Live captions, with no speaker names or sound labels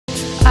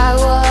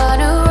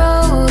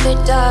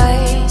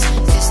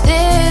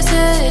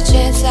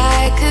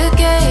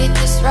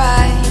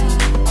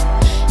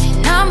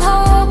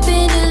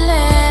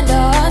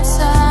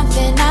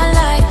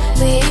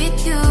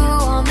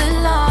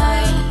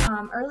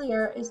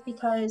earlier is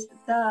because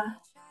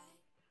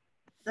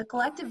the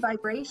collective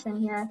vibration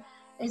here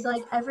is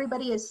like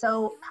everybody is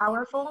so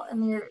powerful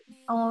in their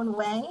own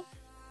way,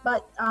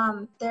 but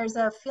there's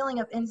a feeling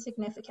of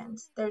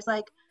insignificance. There's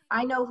like,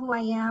 I know who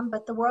I am,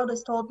 but the world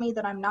has told me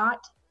that I'm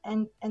not,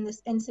 and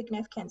this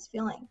insignificance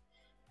feeling.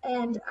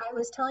 And I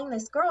was telling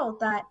this girl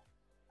that,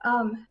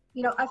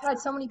 you know, I've had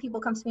so many people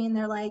come to me and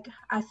they're like,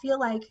 I feel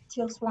like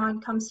Teal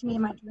Swan comes to me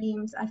in my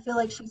dreams. I feel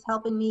like she's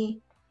helping me,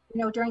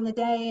 you know, during the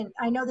day. And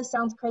I know this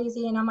sounds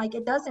crazy. And I'm like,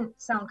 it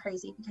doesn't sound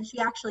crazy because she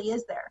actually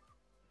is there.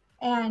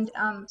 And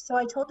so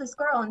I told this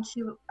girl, and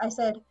I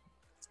said,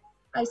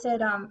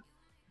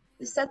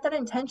 set that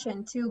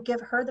intention to give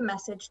her the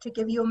message, to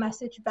give you a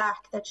message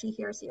back that she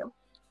hears you.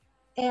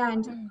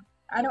 And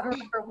I don't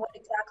remember what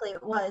exactly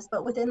it was,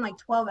 but within like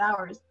 12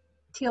 hours,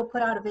 Teal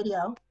put out a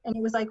video, and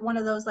it was like one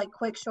of those like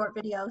quick short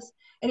videos,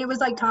 and it was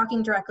like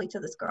talking directly to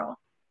this girl.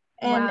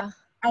 And wow.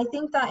 I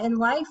think that in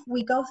life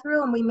we go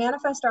through and we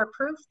manifest our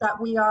proof that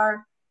we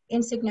are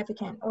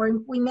insignificant, or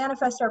we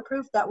manifest our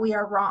proof that we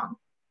are wrong.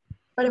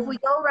 But if we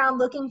go around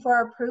looking for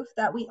our proof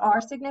that we are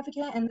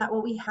significant and that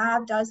what we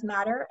have does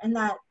matter and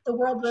that the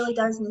world really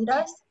does need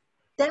us,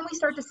 then we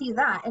start to see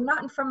that, and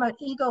not from an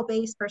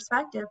ego-based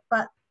perspective,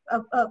 but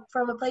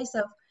from a place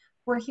of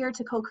we're here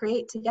to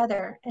co-create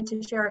together and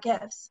to share our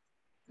gifts.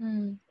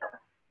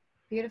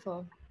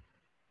 Beautiful.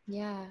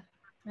 Yeah,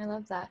 I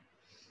love that.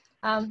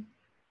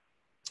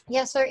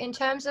 Yeah, so in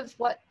terms of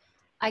what,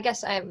 I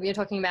guess you're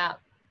talking about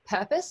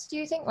purpose, do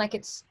you think like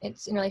it's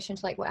in relation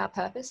to like what our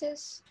purpose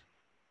is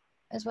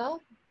as well?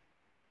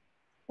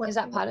 Is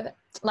that part of it?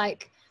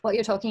 Like what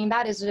you're talking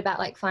about, is it about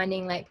like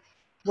finding like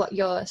what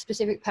your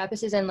specific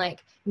purpose is and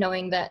like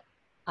knowing that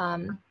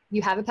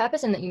you have a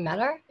purpose and that you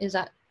matter? Is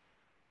that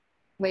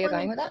where you're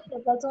going with that?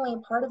 That's only a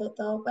part of it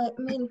though. But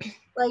I mean,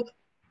 like,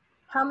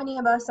 how many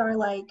of us are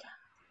like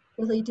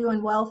really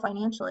doing well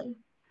financially?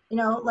 You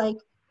know, like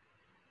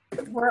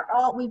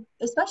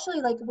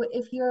especially like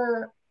if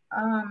you're,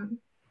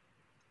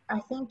 I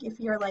think if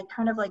you're like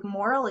kind of like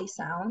morally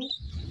sound,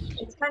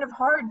 it's kind of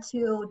hard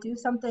to do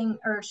something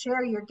or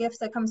share your gifts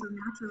that comes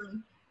naturally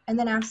and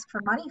then ask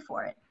for money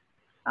for it.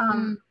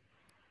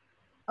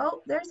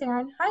 Oh, there's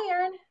Aaron. Hi,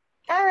 Aaron.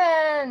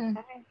 Aaron.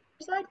 Hi.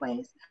 You're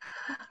sideways.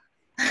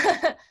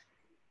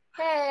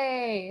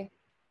 Hey.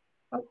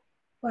 Oh,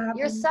 what happened?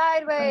 You're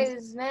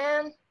sideways,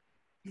 man.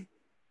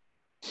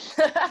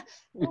 Oh,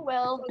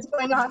 well. What's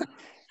going on?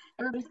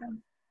 Everybody's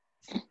going.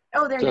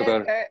 Oh, there you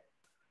go. There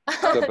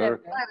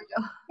we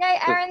go. Yay,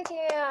 Aaron's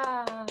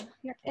here.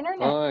 Your internet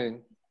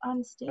Fine.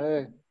 on stage.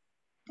 Hey.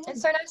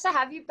 It's so nice to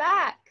have you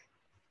back.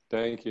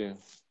 Thank you.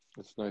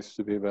 It's nice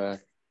to be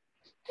back.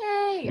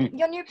 Hey,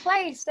 your new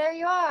place. There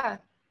you are.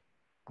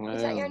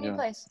 Is that your new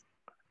place?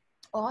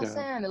 Awesome.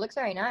 Yeah. It looks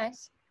very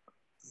nice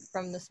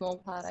from the small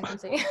part I can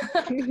see.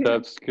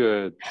 That's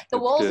good. The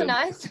walls are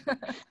nice.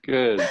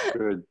 Good.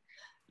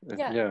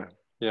 Yeah,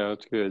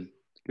 it's good.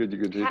 It's good you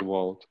could see the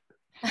walls.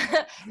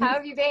 How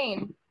have you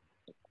been?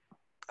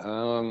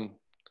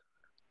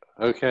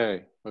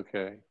 Okay.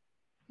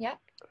 Yeah.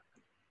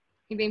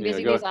 You've been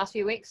busy these last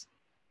few weeks?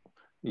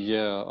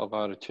 Yeah, a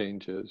lot of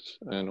changes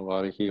and a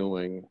lot of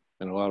healing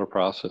and a lot of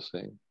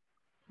processing.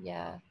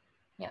 Yeah.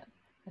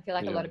 I feel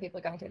like a lot of people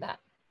are going through that.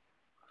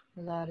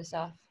 A lot of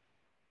stuff.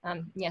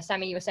 Yeah,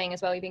 Sammy, you were saying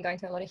as well, you've been going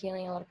through a lot of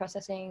healing, a lot of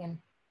processing,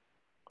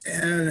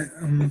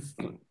 and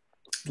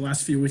the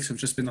last few weeks have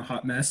just been a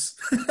hot mess.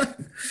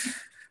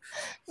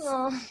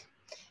 Oh,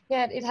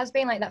 yeah, it has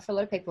been like that for a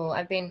lot of people.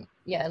 A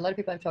lot of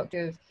people I've talked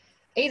to,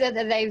 either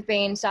that they've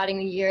been starting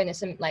the year in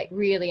this like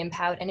really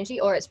empowered energy,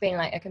 or it's been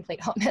like a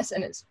complete hot mess,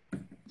 and it's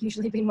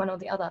usually been one or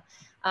the other.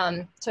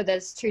 So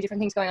there's two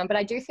different things going on, but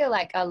I do feel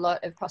like a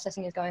lot of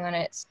processing is going on,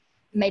 and it's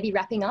maybe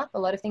wrapping up. A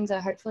lot of things are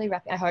hopefully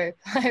wrapping. I hope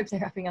they're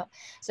wrapping up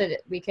so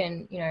that we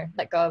can,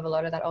 let go of a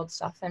lot of that old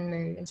stuff and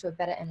move into a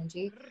better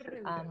energy.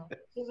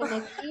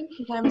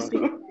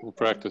 We'll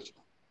practice.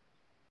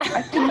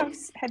 I think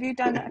have you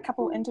done a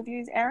couple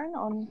interviews, Aaron,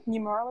 on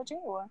numerology,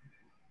 or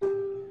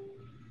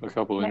a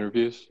couple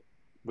interviews?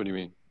 What do you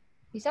mean?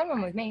 He's done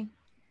one with me.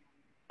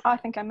 I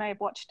think I may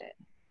have watched it.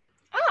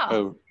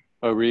 Oh,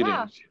 readings.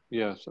 Wow.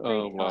 Yes.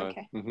 Live.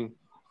 Okay.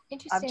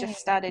 Interesting. I've just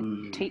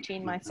started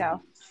teaching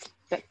myself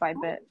bit by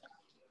bit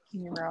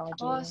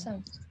numerology.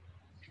 Awesome.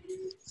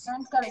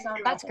 Aaron's got his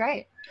own That's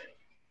great.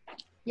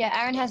 Yeah,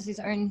 Aaron has his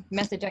own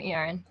method, don't you,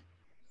 Aaron?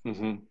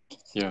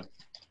 Yeah.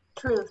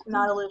 Truth,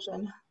 not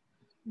illusion.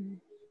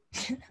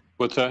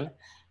 What's that?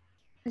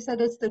 I said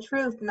it's the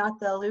truth, not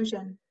the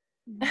illusion.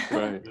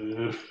 Right.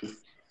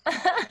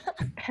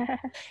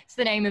 It's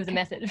the name of the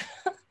method.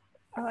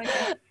 Oh,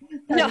 okay.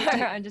 No,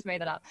 I just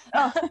made that up.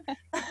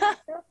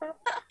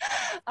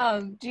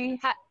 Oh. Do you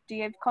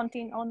have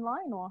content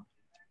online, or?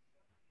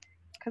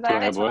 Because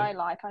that's what I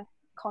like.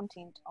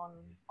 Content on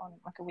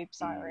like a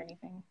website or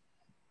anything.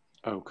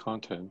 Oh,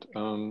 content.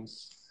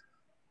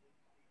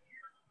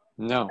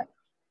 No.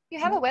 You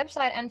have a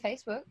website and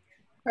Facebook.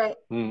 Right.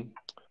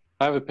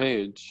 I have a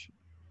page,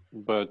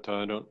 but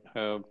I don't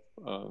have.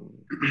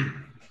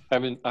 I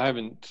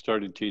haven't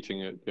started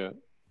teaching it yet.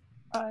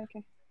 Oh,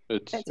 okay.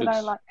 It's That's what I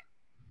like.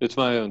 It's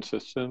my own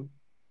system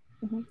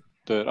Mm-hmm.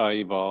 that I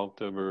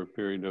evolved over a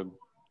period of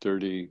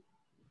 36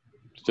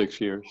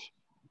 years.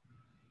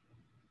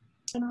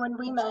 And when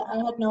we met, I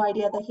had no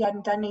idea that he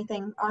hadn't done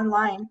anything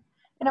online.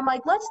 And I'm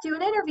like, let's do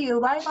an interview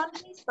live on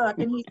Facebook.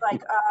 And he's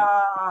like,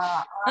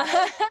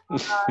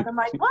 and I'm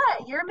like,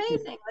 what? You're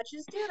amazing. Let's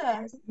just do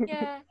this.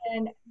 Yeah.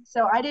 And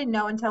so I didn't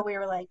know until we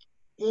were like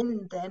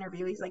in the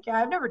interview. He's like,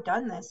 yeah, I've never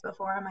done this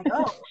before. I'm like,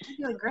 oh,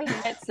 you're doing great.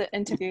 That's the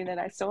interview that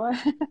I saw.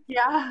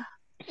 Yeah.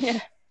 Yeah.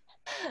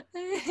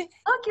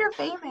 Look, you're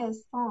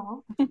famous.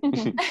 Oh. All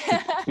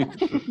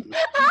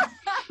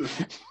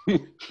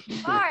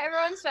right,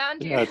 everyone's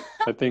found you. Yeah,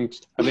 I think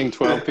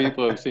 12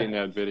 people have seen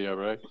that video,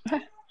 right?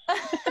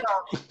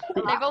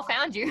 They've all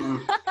found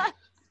you.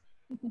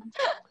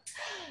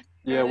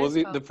 Yeah, well,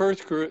 the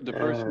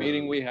first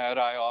meeting we had,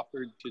 I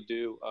offered to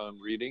do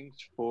readings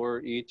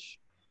for each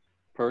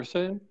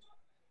person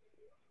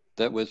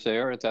that was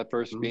there at that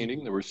first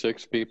meeting. There were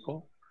 6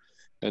 people.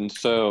 And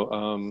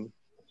so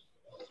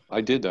I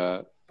did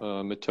that.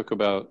 It took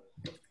about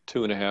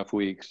 2.5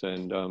 weeks,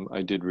 and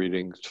I did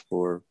readings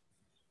for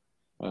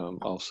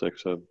all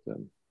 6 of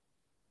them.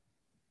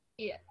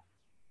 Yeah.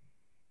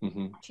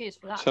 Mm-hmm. Cheers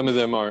for that. Some of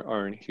them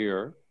aren't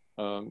here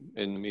in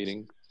the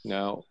meeting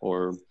now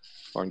or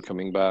aren't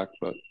coming back,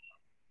 but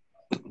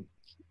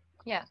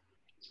yeah,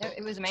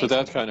 it was amazing. So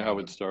that's kind of how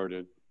it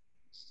started.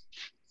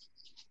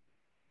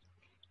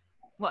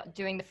 What,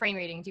 doing the free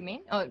reading, do you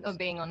mean? Or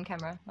being on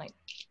camera? Like,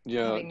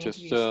 yeah,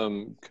 just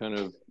kind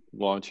of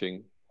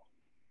launching.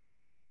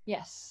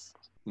 Yes,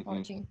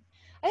 launching.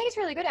 I think it's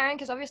really good, Aaron,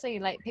 because obviously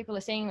like people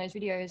are seeing those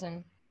videos,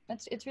 and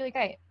it's really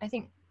great. I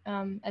think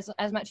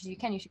as much as you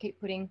can, you should keep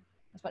putting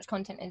as much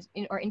content as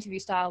or interview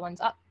style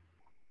ones up.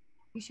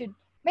 You should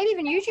maybe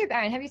even YouTube,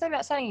 Aaron. Have you thought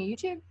about starting a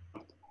YouTube?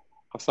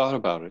 I've thought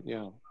about it.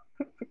 Yeah.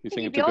 You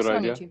think it's a good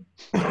idea?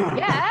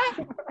 Yeah.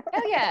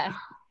 Hell yeah.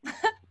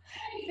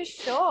 For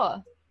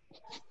sure.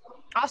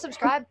 I'll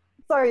subscribe.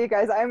 Sorry, you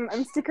guys.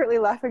 I'm secretly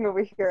laughing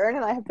over here. Aaron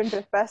and I have been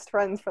best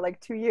friends for like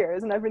 2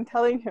 years, and I've been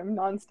telling him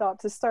nonstop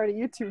to start a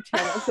YouTube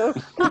channel. So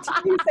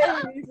continue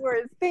saying these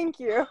words. Thank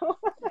you.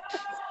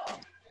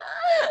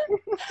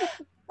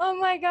 Oh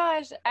my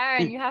gosh,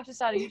 Aaron, you have to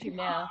start a YouTube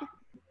now.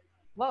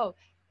 Whoa,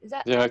 is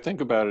that? Yeah, I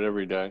think about it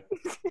every day.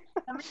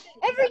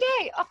 Every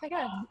day. Oh my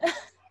god.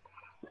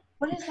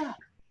 What is that?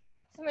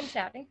 Someone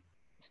shouting.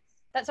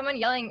 That's someone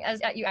yelling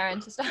at you, Aaron,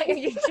 to start your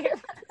YouTube.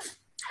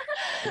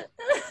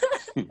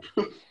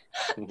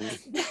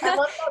 I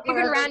love that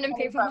Even random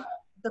people.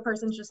 The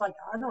person's just like,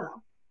 I don't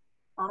know.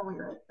 I don't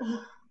hear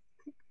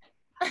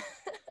it.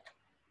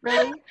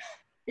 Really?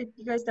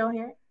 You guys don't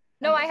hear it?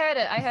 No, I heard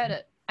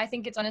it. I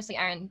think it's honestly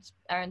Aaron's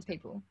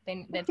people.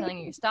 They're telling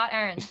you, start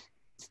Aaron.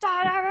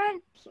 Start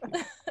Aaron.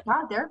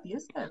 Wow, they're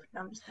abusive.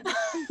 No, I'm just kidding.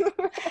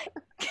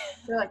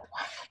 They're like,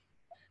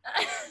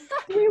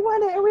 we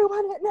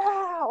want it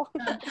now.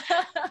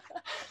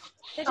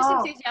 They're just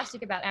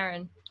enthusiastic about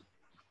Aaron.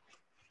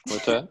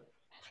 What's that?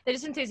 They're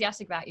just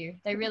enthusiastic about you.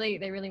 They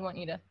really want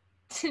you to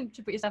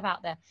put yourself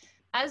out there.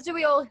 As do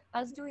we all.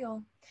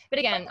 But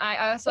again,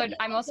 I'm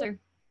also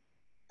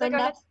the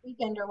next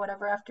weekend or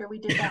whatever after we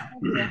did that,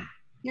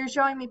 you're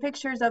showing me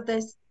pictures of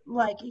this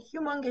like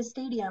humongous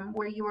stadium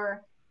where you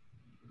were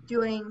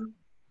doing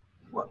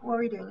what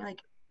were you doing?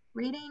 Like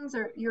readings,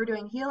 or you were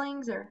doing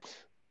healings, or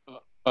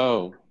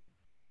you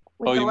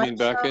mean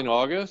back in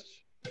August?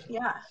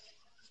 Yeah.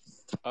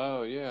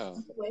 Oh yeah.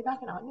 Way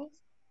back in August.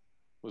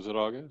 Was it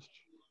August?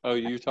 Oh,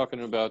 you're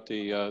talking about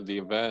the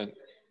event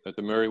at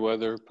the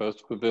Meriwether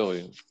Post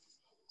Pavilion.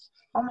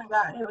 Oh my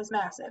God, it was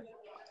massive.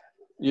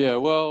 Yeah,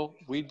 well,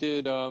 we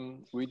did a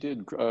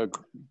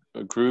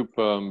group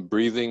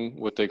breathing,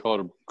 what they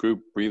call a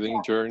group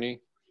breathing journey,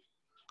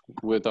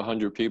 with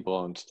 100 people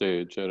on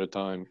stage at a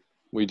time.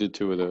 We did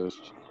 2 of those.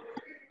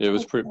 It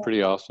was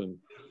pretty awesome.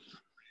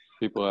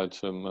 People had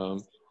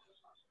some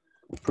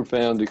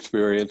profound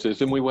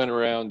experiences, and we went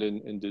around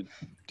and did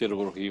a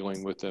little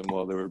healing with them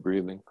while they were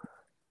breathing.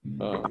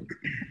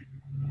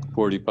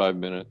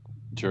 45-minute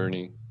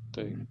journey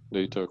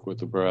they took with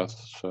the breath.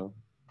 So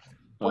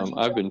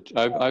I've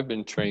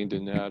been trained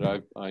in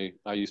that.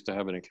 I used to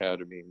have an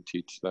academy and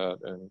teach that,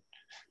 and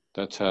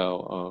that's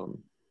how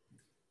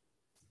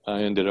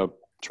I ended up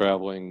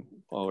traveling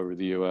all over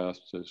the U.S.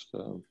 just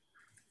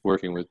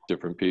working with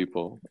different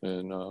people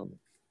and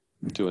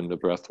doing the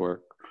breath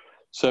work.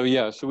 So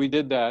yeah, so we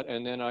did that,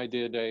 and then I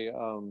did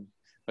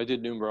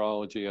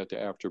numerology at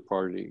the after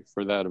party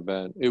for that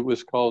event. It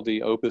was called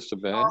the Opus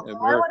event at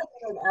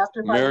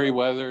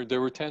Meriwether.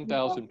 There were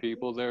 10,000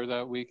 people there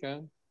that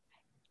weekend.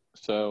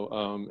 So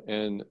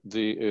and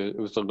it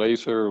was a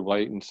laser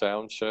light and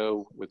sound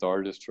show with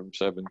artists from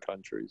 7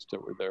 countries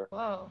that were there.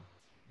 Whoa.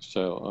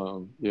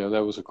 So yeah,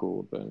 that was a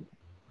cool event.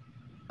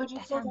 Would you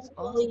feel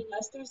comfortable leading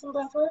us through some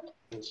breath work?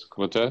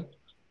 What's that?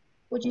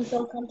 Would you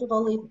feel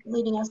comfortable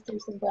leading us through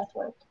some breath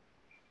work?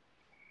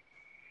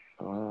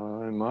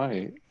 I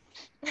might.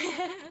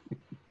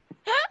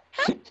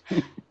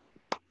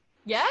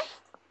 Yeah?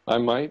 I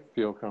might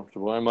feel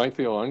comfortable. I might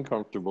feel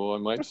uncomfortable. I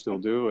might still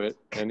do it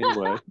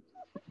anyway.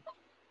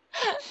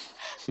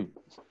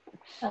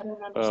 I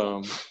don't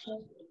understand.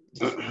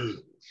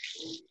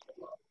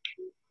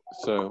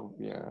 So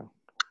yeah,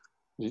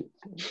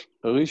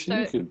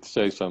 Alicia, you could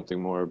say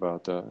something more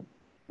about that.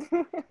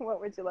 What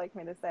would you like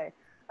me to say?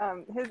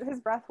 His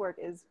breath work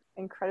is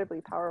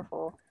incredibly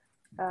powerful.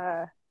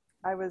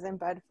 I was in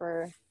bed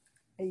for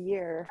a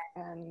year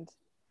and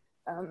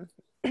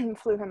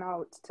flew him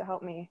out to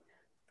help me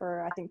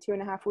for I think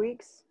 2.5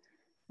 weeks,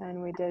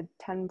 and we did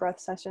 10 breath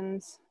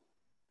sessions.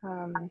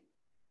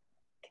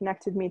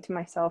 Connected me to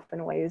myself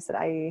in ways that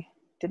I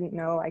didn't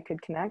know I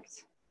could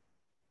connect,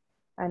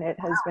 and it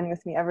has been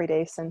with me every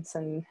day since.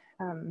 And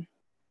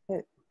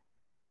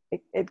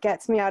it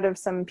gets me out of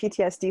some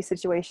PTSD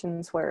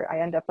situations where I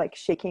end up like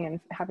shaking and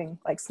having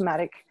like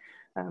somatic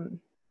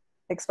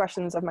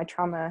expressions of my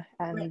trauma,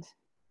 and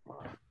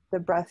the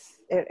breath,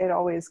 it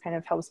always kind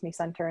of helps me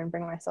center and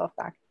bring myself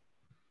back.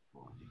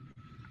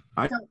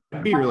 I'd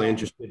be really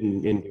interested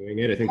in doing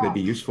it. I think that'd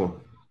be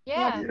useful.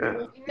 Yeah,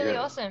 it'd be really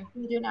awesome.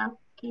 Can you do now?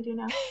 Can you do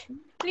now?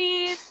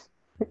 Please.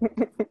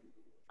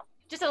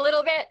 Just a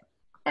little bit.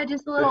 Yeah,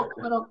 just a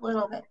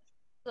little bit.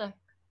 So.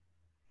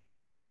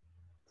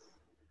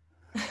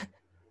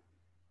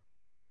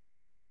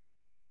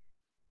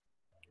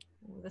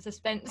 The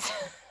suspense.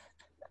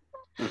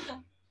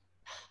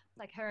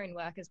 Like her in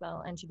work as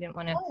well, and she didn't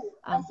want to.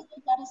 I think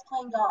that is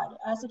playing God.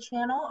 As a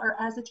channel or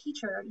as a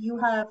teacher, you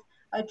have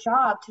a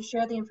job to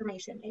share the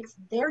information. It's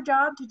their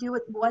job to do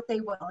what they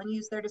will and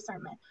use their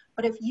discernment.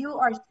 But if you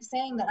are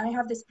saying that I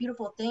have this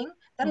beautiful thing,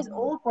 that is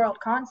old world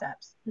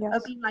concepts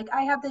of being like,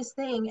 I have this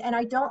thing and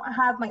I don't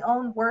have my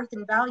own worth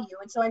and value.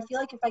 And so I feel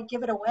like if I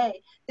give it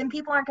away, then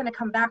people aren't going to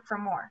come back for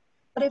more.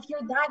 But if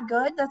you're that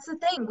good, that's the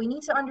thing. We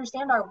need to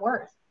understand our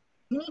worth.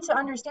 You need to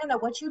understand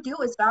that what you do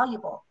is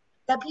valuable,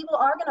 that people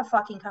are going to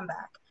fucking come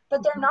back.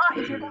 But they're not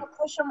if you're going to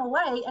push them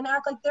away and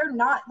act like they're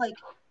not like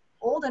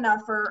old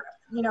enough or,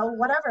 you know,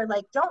 whatever.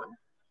 Like, don't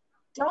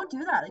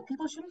do that. Like,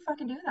 people shouldn't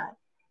fucking do that.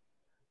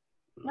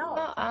 No.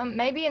 Well,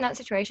 maybe in that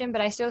situation,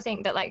 but I still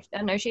think that, like,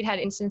 I know she'd had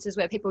instances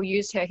where people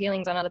used her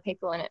healings on other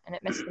people and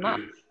it messed them up.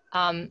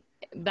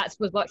 That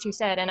was what she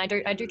said, and I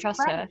do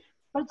trust her.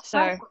 But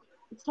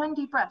it's 10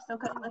 deep breaths.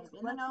 Okay, let's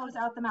in the nose,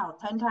 out the mouth,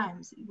 10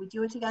 times. We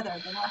do it together.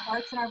 Then our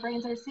hearts and our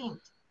brains are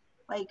synced.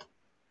 Like,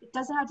 it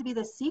doesn't have to be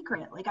the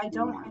secret. Like, I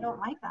don't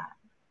like that.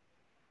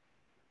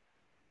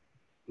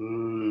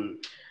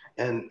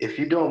 And if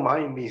you don't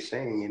mind me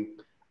saying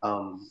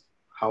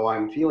how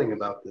I'm feeling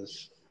about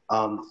this,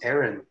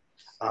 Aaron,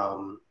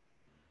 I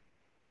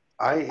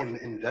am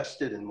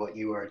invested in what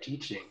you are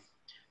teaching.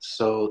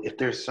 So if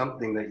there's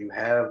something that you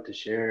have to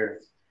share,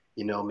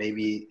 you know,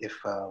 maybe if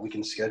we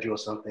can schedule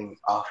something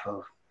off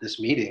of this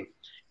meeting,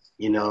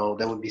 you know,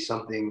 that would be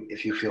something,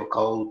 if you feel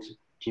called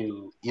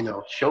to, you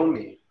know, show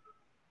me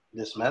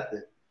this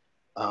method,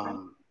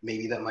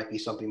 maybe that might be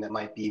something that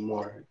might be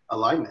more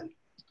alignment,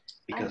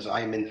 because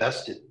I am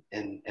invested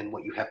in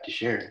what you have to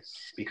share,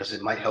 because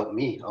it might help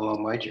me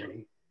along my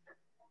journey.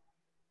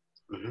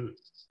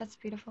 That's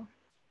beautiful.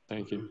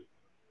 Thank you.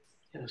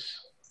 Yes.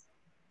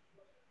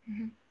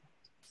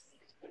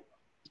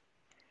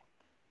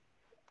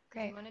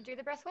 Great. You want to do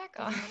the breath work?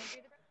 Or?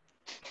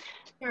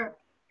 Sure.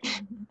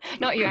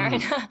 Not you, Aaron.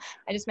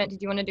 I just meant,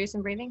 did you want to do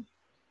some breathing?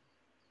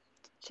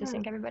 To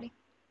sync everybody?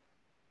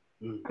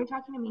 Are you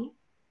talking to me?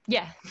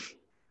 Yeah.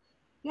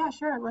 Yeah,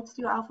 sure. Let's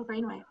do alpha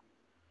brainwave.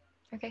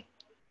 Okay.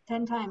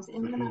 10 times.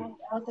 In the mouth,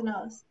 out the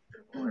nose.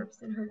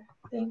 Orbs in her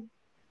thing.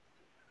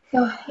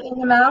 So in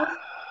the mouth,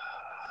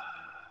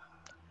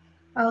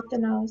 out the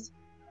nose.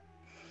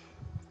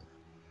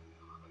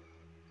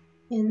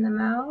 In the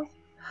mouth,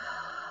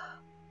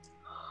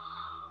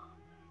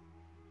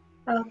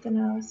 out the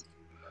nose.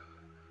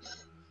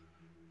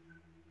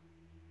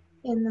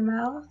 In the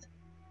mouth,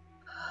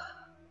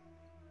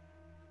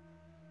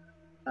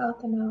 out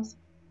the nose.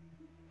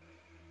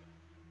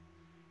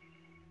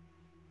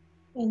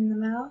 In the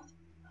mouth,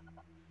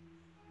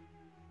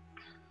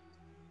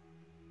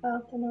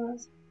 out the nose.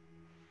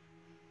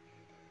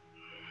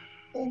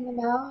 In the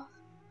mouth,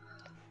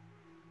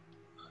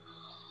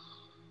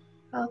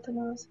 out the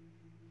nose.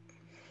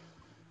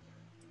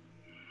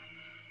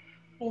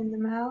 In the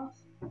mouth,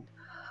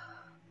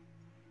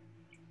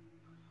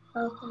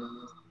 out the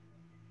nose.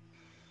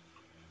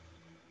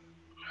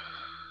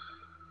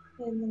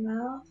 In the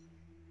mouth,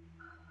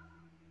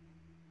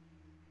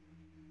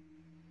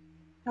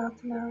 out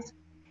the nose.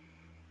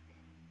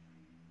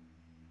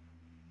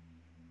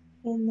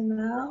 In the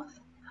mouth,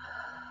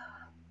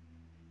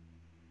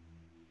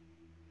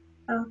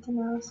 out the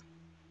nose.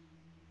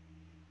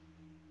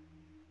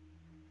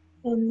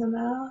 In the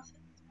mouth,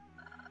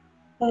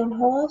 and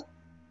hold.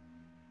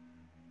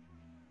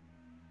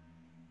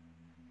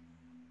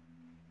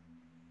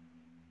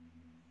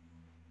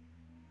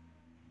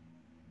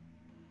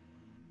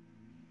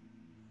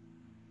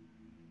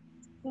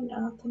 And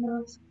out the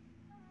nose.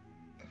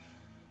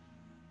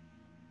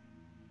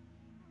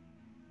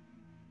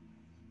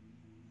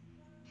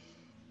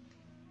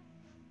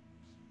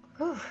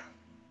 Whew.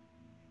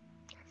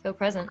 Feel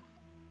present.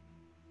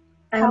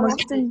 How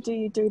often do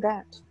you do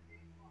that?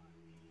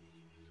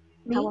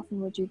 How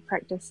often would you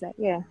practice that?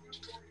 Yeah.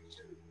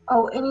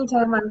 Oh,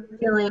 anytime I'm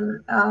feeling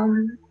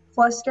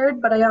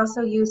flustered, but I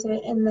also use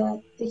it in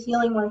the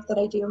healing work that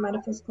I do,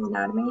 metaphysical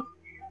anatomy.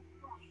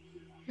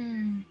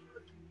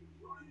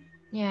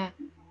 Yeah,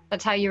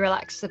 that's how you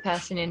relax the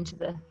person into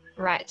the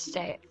right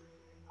state.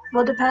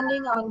 Well,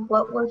 depending on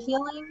what we're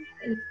healing,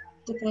 it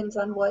depends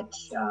on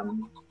which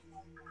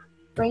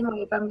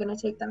brainwave I'm going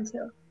to take them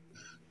to.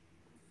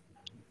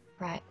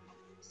 Right.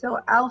 So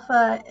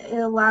alpha, it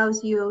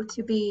allows you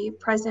to be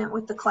present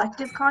with the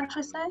collective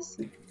consciousness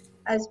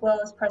as well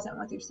as present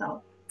with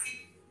yourself.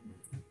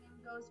 Same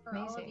goes for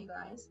all of you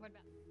guys.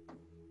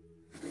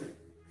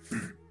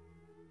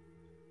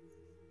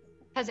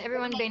 Has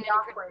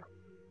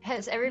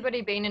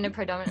everybody been in a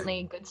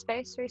predominantly good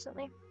space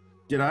recently?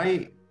 Did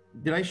I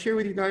share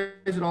with you guys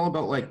at all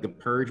about like the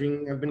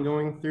purging I've been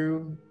going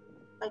through?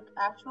 Like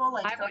actual,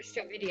 like I watched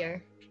your video.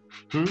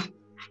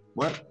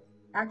 What?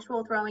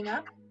 Actual throwing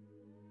up?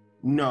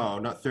 No,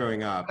 not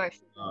throwing up.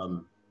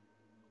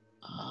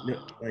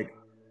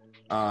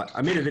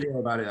 I made a video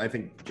about it. I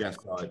think Jess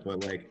saw it,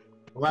 but like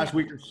the last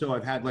week or so,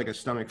 I've had like a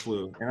stomach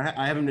flu, and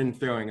I haven't been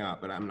throwing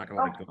up, but I'm not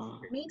gonna let go.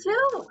 Me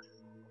too.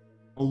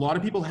 A lot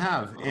of people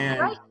have, and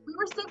right, we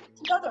were sick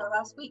together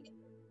last week.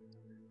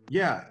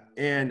 Yeah,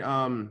 and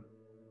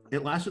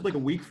it lasted like a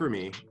week for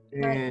me,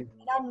 and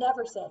I'm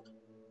never sick.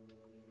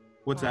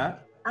 What's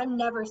that? I'm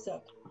never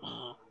sick.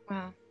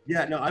 Wow.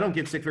 Yeah, no, I don't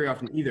get sick very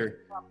often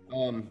either.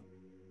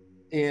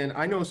 And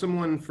I know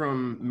someone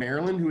from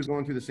Maryland who is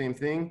going through the same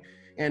thing,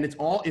 and it's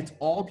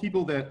all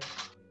people that,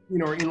 you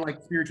know, are in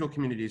like spiritual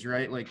communities,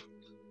 right? Like,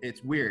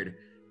 it's weird.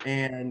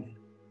 And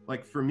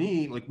like for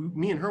me, like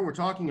me and her were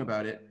talking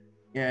about it,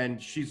 and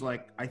she's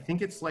like, I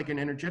think it's like an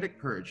energetic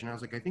purge, and I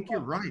was like, I think you're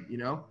right, you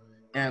know.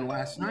 And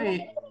last night,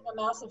 a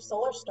massive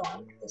solar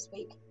storm this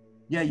week.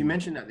 Yeah, you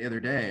mentioned that the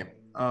other day.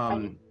 Oh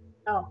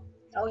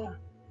yeah.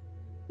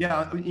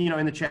 Yeah, you know,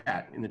 in the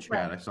chat,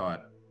 right. I saw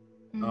it.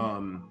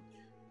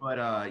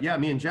 Yeah,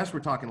 me and Jess were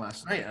talking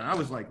last night, and I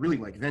was like really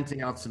like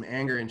venting out some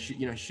anger, and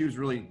she was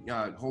really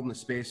holding the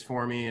space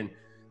for me, and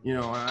you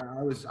know,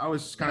 I was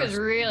kind of. She was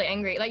really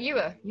angry. Like you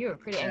were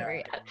pretty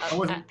angry at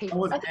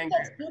people. I think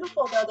that's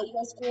beautiful though that you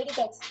guys created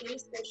that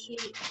space where she,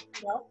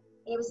 you know,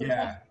 it was.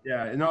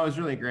 Yeah. No, it was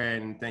really great,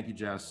 and thank you,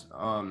 Jess.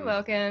 You're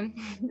welcome.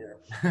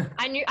 Yeah.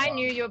 I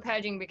knew you were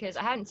purging because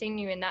I hadn't seen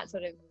you in that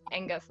sort of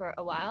anger for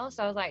a while,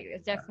 so I was like,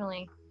 it's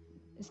definitely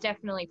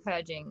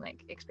purging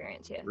like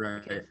experience here.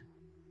 Right.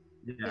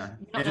 Yeah.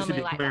 And just to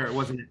be clear, it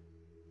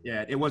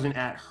wasn't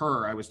at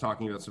her. I was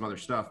talking about some other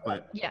stuff,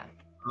 but yeah.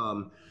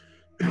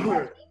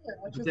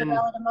 Which is a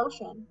valid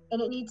emotion,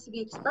 and it needs to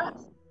be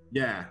expressed.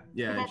 Yeah.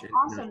 And that's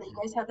awesome that you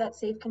guys have that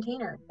safe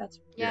container. That's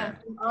awesome.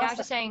 I was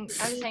just saying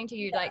to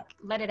you, like,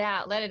 let it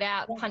out,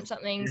 punch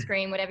something,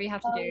 scream, whatever you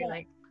have to do,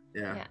 like.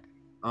 Yeah.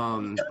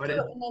 But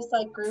in this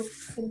like group,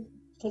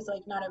 because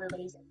like not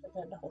everybody's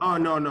prepared to hold. Oh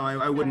no,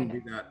 I wouldn't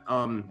do that.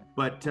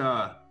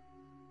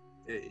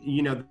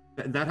 You know,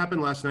 that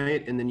happened last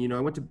night, and then, you know, I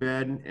went to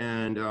bed,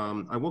 and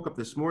I woke up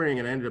this morning,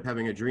 and I ended up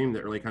having a dream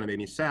that really kind of made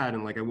me sad,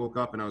 and like I woke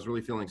up and I was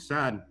really feeling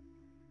sad,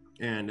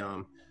 and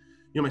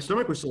you know, my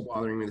stomach was still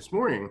bothering me this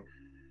morning,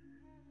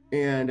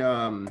 and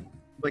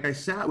like I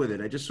sat with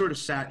it. I just sort of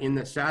sat in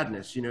the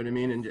sadness, you know what I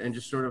mean, and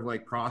just sort of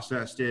like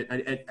processed it.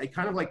 I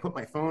kind of like put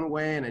my phone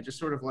away, and I just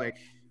sort of like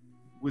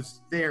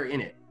was there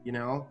in it, you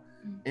know.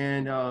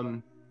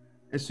 And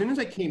as soon as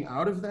I came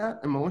out of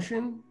that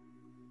emotion,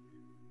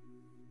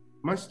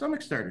 my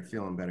stomach started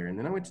feeling better, and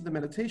then I went to the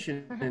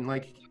meditation, and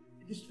like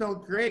it just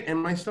felt great,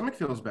 and my stomach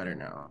feels better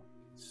now.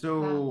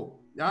 So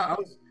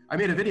I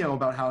made a video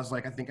about how it's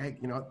like, I think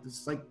you know,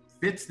 this like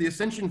fits the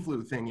ascension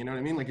flu thing, you know what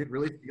I mean? Like it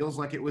really feels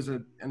like it was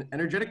an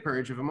energetic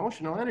purge of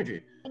emotional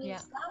energy. And you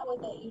sat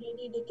with it. You didn't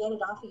need to get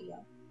it off of you,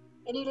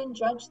 and you didn't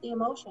judge the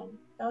emotion.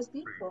 That was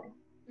beautiful.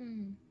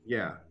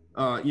 Yeah.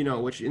 You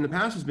know, which in the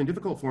past has been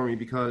difficult for me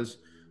because,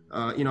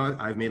 you know,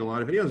 I've made a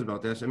lot of videos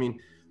about this. I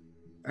mean,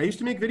 I used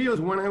to make videos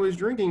when I was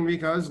drinking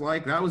because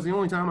like that was the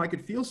only time I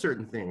could feel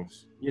certain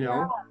things, you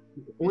know.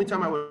 The only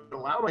time I would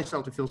allow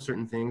myself to feel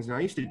certain things, and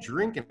I used to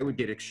drink and I would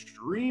get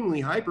extremely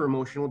hyper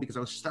emotional because I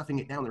was stuffing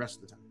it down the rest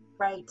of the time.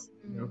 Right.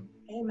 You know?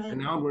 Amen.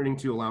 And now I'm learning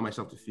to allow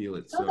myself to feel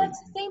it. So that's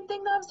the same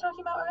thing that I was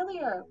talking about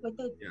earlier with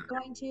the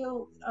going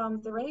to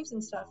the raves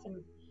and stuff,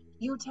 and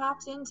you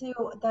tapped into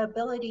the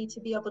ability to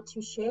be able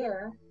to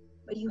share,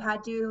 but you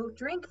had to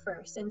drink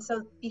first, and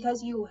so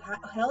because you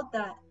held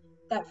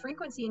that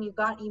frequency and you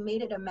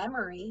made it a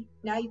memory,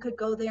 now you could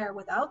go there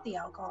without the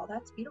alcohol.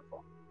 That's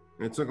beautiful.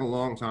 It took a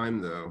long time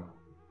though.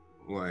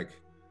 Like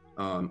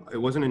it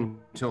wasn't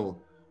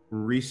until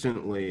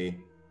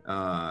recently,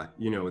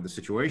 you know, with the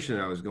situation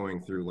that I was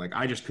going through, like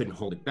I just couldn't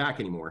hold it back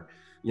anymore,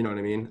 you know what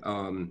I mean?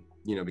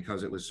 You know,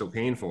 because it was so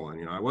painful, and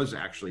you know, I was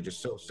actually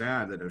just so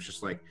sad that it was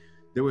just like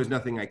there was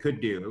nothing I could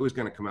do. It was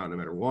going to come out no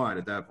matter what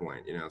at that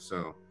point, you know.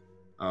 So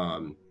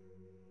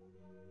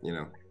you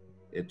know,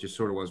 it just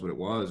sort of was what it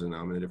was, and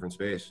now I'm in a different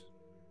space.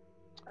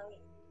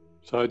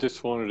 So I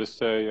just wanted to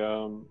say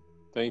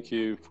thank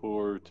you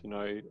for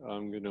tonight.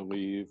 I'm going to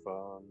leave.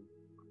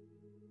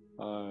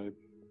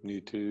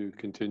 need to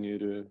continue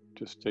to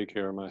just take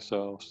care of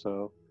myself.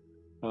 So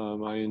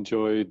I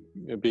enjoyed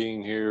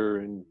being here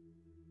and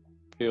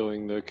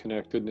feeling the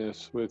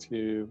connectedness with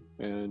you,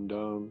 and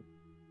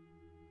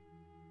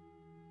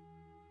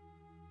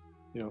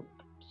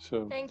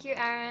so Thank you,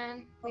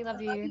 Aaron. We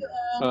love you.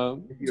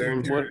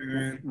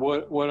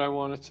 What I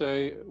want to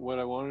say, what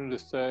I wanted to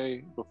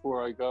say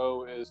before I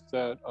go is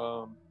that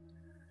all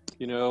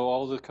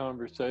the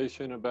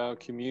conversation about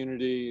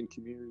community and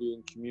community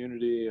and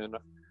community, and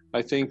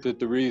I think that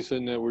the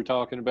reason that we're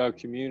talking about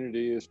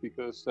community is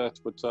because that's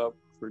what's up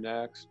for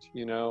next.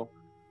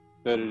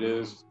 That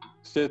it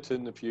sits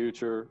in the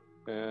future,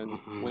 and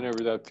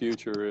whenever that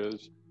future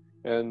is,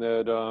 and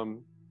that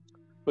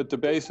but the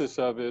basis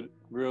of it,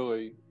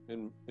 really,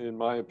 in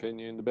my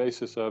opinion, the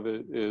basis of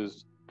it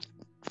is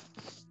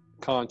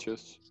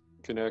conscious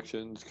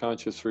connections,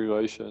 conscious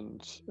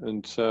relations.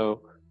 And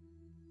so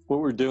what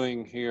we're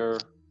doing here,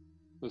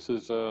 this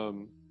is a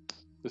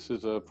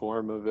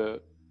form of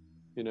it,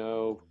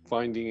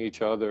 finding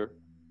each other.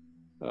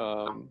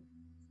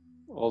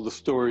 All the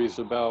stories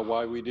about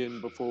why we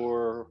didn't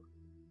before,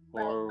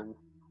 or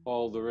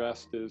all the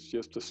rest is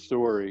just a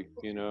story,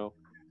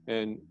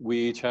 and we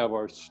each have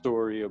our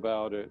story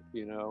about it,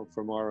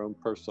 from our own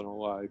personal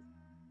life.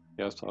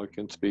 Yes, I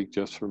can speak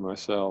just for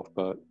myself,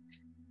 but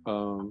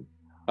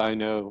I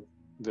know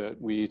that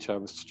we each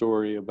have a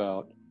story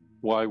about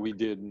why we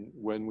didn't,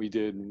 when we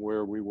did, and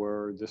where we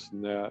were, this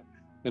and that,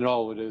 and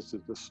all it is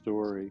a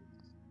story.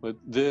 But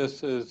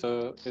this is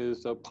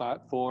a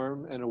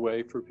platform and a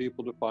way for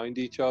people to find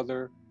each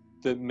other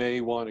that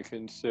may want to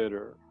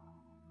consider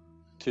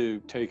to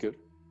take it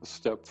a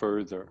step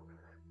further.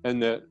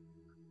 And that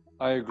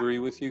I agree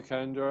with you,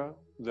 Kendra,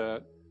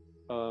 that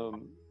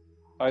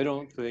I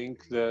don't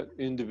think that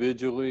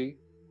individually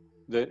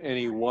that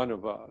any one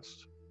of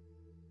us,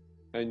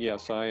 and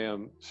yes, I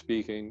am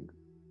speaking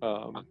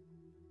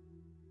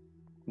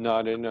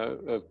not in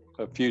a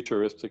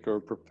futuristic or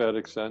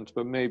prophetic sense,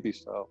 but maybe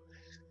so,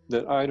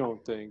 that I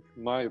don't think,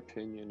 my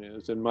opinion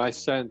is, and my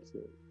sense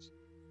is,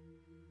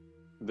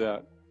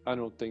 that I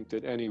don't think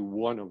that any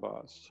one of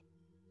us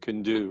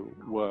can do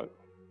what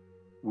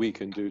we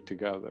can do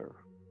together.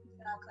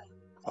 Exactly.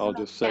 I'll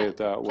just say it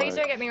that way. Please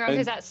don't get me wrong,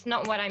 because that's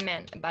not what I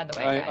meant, by the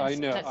way, guys.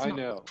 I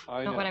know.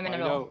 Not what I meant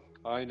at all.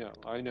 I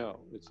know.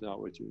 It's not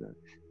what you meant.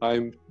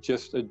 I'm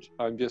just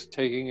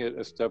taking it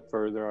a step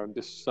further. I'm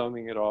just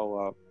summing it all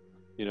up.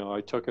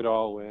 I took it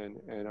all in,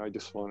 and I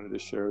just wanted to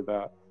share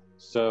that.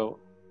 So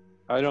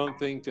I don't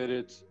think that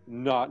it's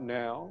not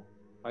now.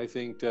 I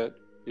think that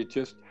it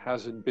just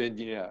hasn't been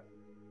yet.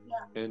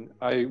 Yeah. And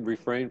I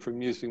refrain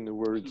from using the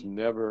words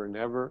never and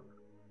ever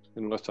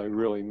unless I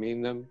really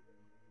mean them.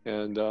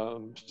 And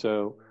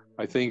so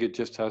I think it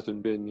just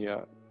hasn't been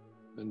yet.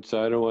 And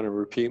so I don't want to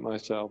repeat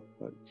myself,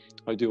 but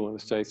I do want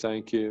to say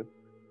thank you.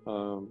 I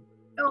want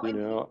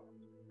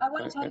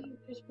to tell you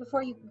just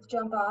before you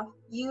jump off,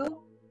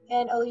 you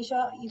and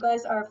Alicia, you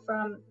guys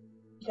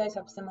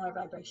have similar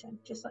vibration,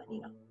 just letting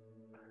you know.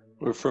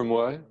 We're from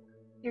what?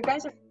 You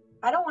guys are,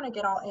 I don't want to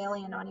get all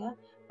alien on you,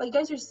 but you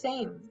guys are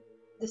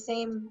the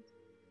same.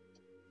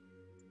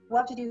 We'll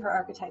have to do her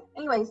archetype.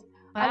 Anyways.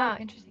 Wow,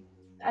 interesting.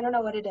 I don't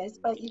know what it is,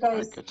 but you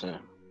guys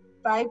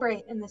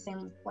vibrate in the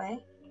same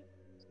way.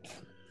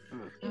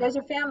 You guys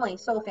are family,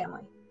 soul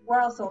family. We're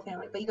all soul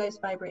family, but you guys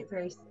vibrate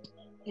very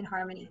in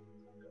harmony.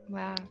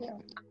 Wow. Yeah.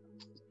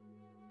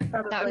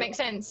 That would make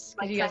sense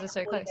because you guys are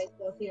so close. You guys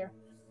both here.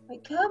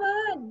 Like, come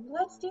on,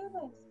 let's do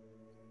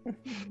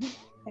this.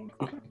 Thanks.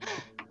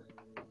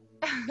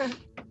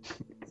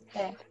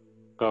 Okay.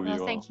 Love you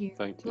all. Thank you.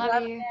 Thank you.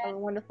 Love you. Have a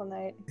wonderful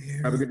night.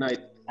 Have a good night.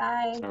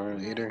 Bye. All right,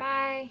 later.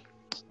 Bye.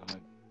 Bye.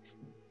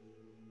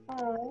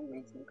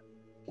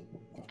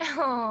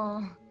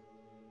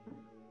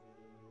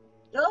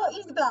 Oh,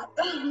 he's back.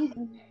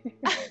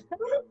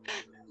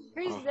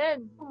 Who's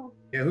Zen?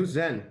 Yeah, who's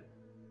Zen?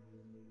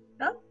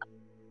 Huh?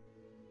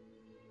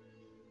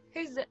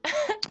 Who's Zen?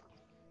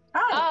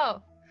 Hi.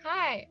 Oh,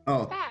 hi.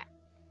 Oh. Back.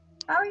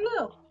 How are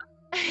you?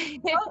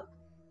 Oh.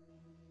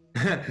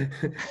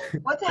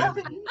 What's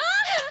happening?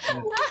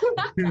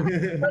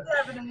 What's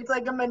happening? It's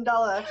like a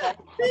Mandela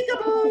effect.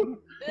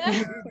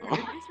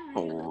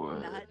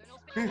 Oh.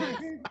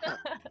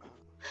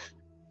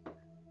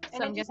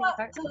 And I just want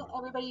to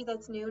everybody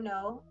that's new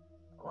know,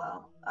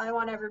 I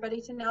want everybody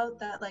to know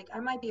that, like,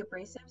 I might be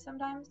abrasive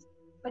sometimes,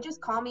 but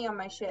just call me on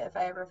my shit if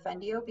I ever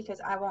offend you,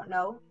 because I won't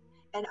know.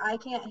 And I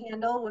can't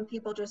handle when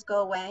people just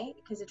go away,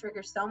 because it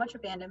triggers so much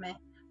abandonment.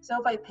 So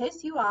if I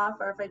piss you off,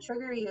 or if I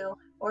trigger you,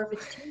 or if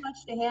it's too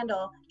much to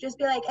handle, just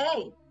be like,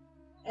 hey,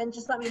 and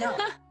just let me know.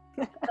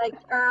 Like,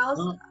 or else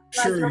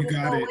sure, you'll you just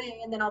got go it. away,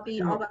 and then I'll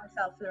be all by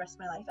myself for the rest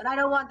of my life. And I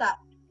don't want that.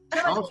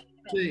 I'll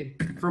say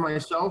for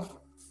myself,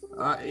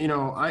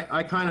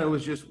 I kind of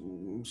was just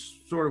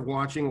sort of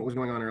watching what was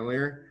going on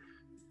earlier.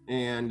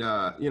 And,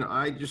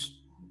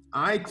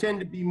 I tend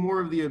to be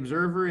more of the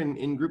observer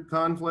in group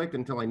conflict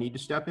until I need to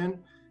step in.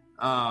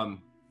 Like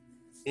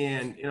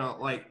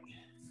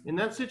in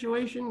that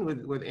situation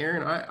with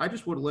Aaron, I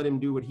just would have let him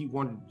do what he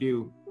wanted to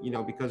do,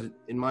 because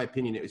in my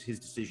opinion, it was his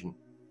decision.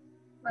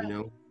 Right. You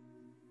know,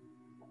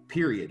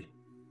 period.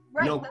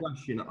 Right. No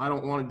question. I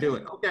don't want to do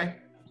it. Okay,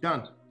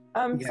 done.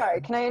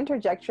 Sorry, can I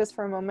interject just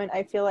for a moment?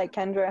 I feel like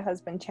Kendra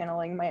has been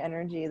channeling my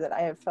energy that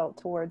I have felt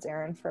towards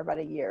Aaron for about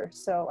a year.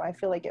 So I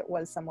feel like it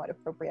was somewhat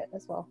appropriate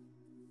as well.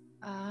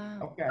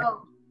 Okay.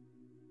 Oh,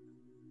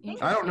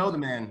 I don't know the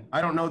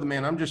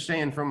man. I'm just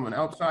saying from an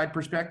outside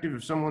perspective,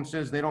 if someone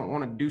says they don't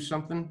want to do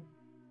something,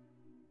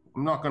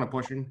 I'm not going to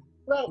push him.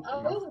 right. I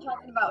wasn't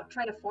talking about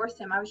trying to force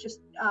him. I was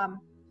just,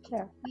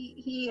 Yeah.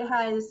 he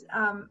has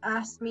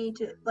asked me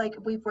to, like,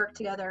 we've worked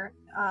together.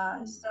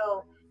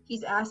 So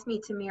he's asked me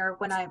to mirror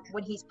when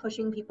he's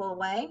pushing people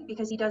away,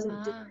 because he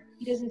doesn't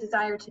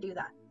desire to do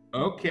that.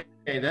 Okay,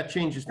 that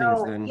changes things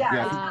So, then. yeah,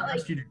 Yeah, it's if not he like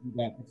asked you to do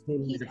that, it's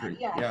totally different.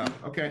 Yeah,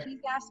 okay.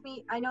 He's asked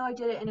me, I know I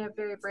did it in a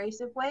very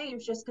abrasive way. It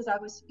was just because I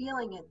was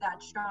feeling it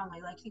that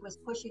strongly, like he was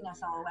pushing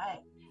us all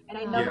away. And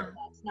I know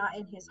that's not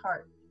in his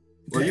heart.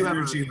 Well, you have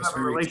energy was a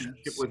very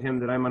relationship tense. with him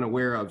that I'm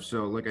unaware of.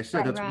 So, like I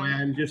said, that's why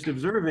I'm just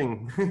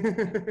observing.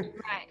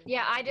 Right.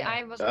 Yeah,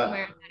 I wasn't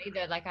aware of that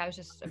either. Like, I was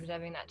just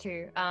observing that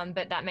too.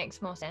 But that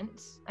makes more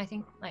sense. I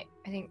think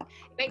it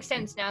makes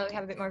sense now that we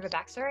have a bit more of a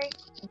backstory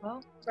as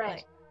well.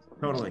 Right.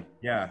 Totally.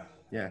 Yeah.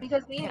 Yeah.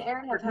 Because me and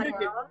Aaron have had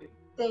our own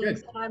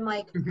things, and I'm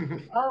like,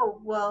 oh,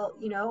 well,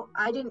 you know,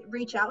 I didn't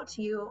reach out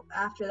to you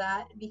after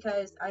that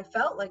because I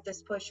felt like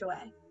this push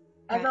away.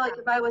 I felt like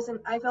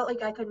I felt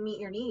like I couldn't meet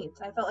your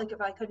needs. I felt like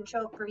if I couldn't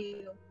show up for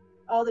you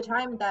all the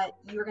time, that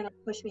you were going to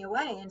push me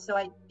away. And so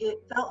it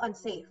felt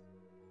unsafe.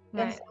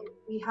 Right. And so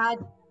we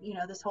had, you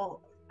know, this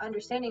whole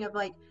understanding of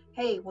like,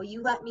 hey, will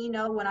you let me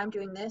know when I'm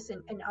doing this,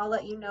 and I'll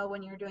let you know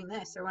when you're doing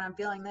this or when I'm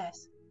feeling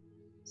this,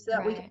 so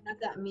that we can have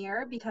that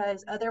mirror,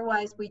 because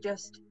otherwise we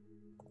just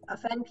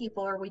offend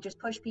people or we just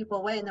push people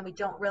away and then we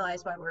don't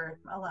realize why we're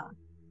alone.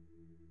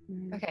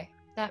 Okay,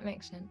 that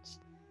makes sense.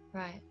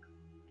 Right.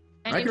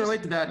 And I can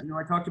relate to that. You know,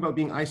 I talked about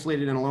being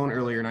isolated and alone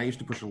earlier, and I used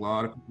to push a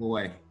lot of people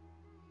away.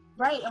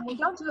 Right, and we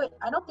don't do it.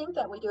 I don't think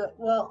that we do it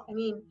well. I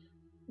mean,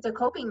 it's a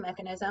coping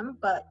mechanism,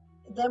 but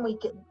then we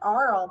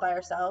are all by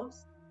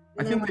ourselves.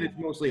 I think that it's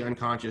mostly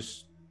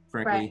unconscious,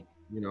 frankly. Right.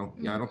 You know,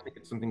 I don't think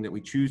it's something that we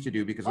choose to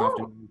do, because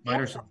often we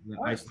find ourselves in an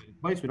isolated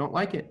place. We don't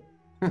like it.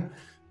 You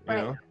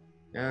know?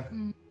 Yeah.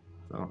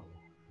 So.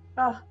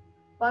 Oh,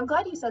 well, I'm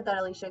glad you said that,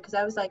 Alicia, because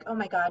I was like, oh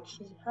my God,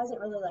 she hasn't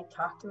really like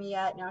talked to me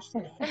yet. Now she's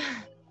gonna hit me.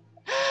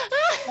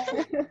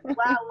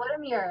 Wow, what a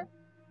mirror.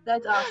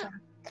 That's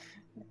awesome.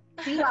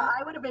 See, yeah,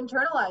 I would have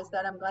internalized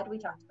that. I'm glad we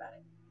talked about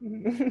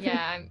it.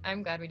 Yeah,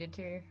 I'm glad we did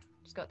too.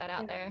 Just got that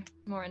out there.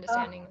 More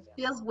understanding.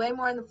 Feels way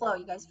more in the flow.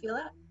 You guys feel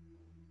that?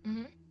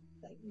 Mm-hmm.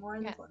 Like more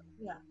in the flow.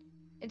 Yeah.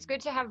 It's good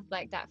to have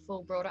like that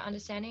full broader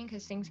understanding,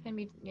 because things can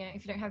be, you know,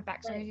 if you don't have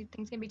backstory,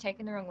 things can be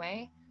taken the wrong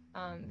way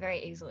very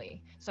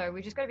easily. So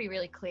we just got to be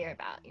really clear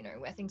about, you know,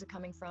 where things are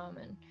coming from,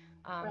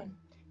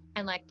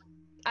 and like,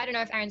 I don't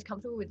know if Aaron's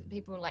comfortable with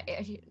people like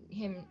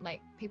him,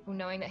 like people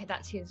knowing that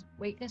that's his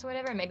weakness or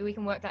whatever, and maybe we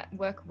can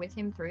work with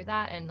him through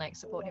that and like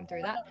support him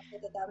through that.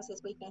 That was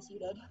his weakness. You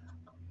did.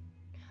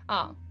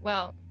 Oh,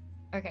 well,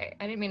 okay,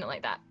 I didn't mean it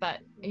like that, but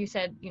you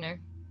said, you know,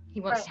 he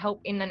wants help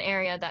in an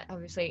area that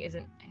obviously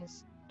isn't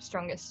his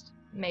strongest.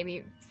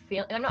 Maybe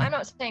I'm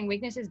not saying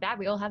weakness is bad.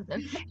 We all have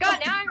them. God,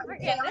 now I'm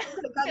freaking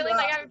feeling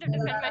like I have to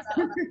defend myself.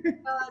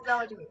 No, that's not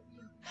what you mean.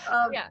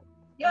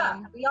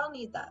 Yeah, we all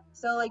need that.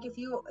 So like, if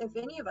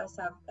any of us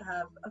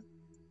have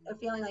a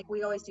feeling like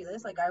we always do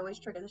this, like I always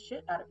trigger the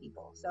shit out of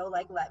people. So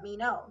like, let me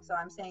know. So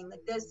I'm saying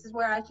that this is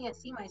where I can't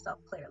see myself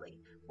clearly.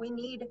 We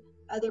need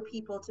other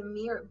people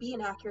to be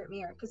an accurate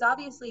mirror, because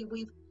obviously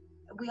we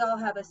all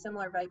have a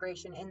similar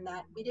vibration in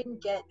that we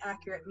didn't get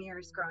accurate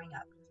mirrors growing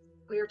up.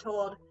 We were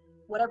told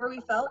whatever we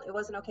felt, it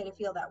wasn't okay to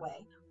feel that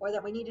way, or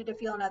that we needed to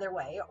feel another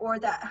way, or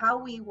that how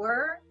we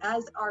were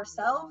as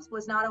ourselves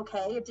was not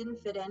okay. It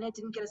didn't fit in. It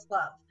didn't get us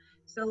love.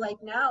 So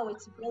like now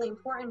it's really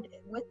important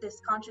with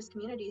this conscious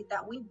community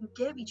that we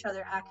give each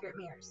other accurate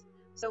mirrors.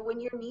 So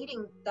when you're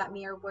needing that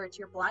mirror where it's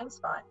your blind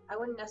spot, I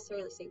wouldn't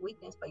necessarily say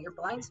weakness, but your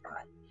blind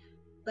spot,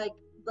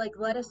 like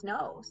let us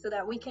know, so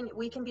that we can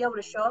be able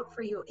to show up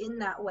for you in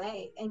that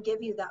way and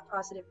give you that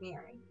positive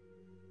mirroring.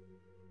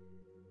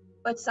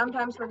 But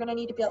sometimes we're gonna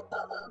need to be like,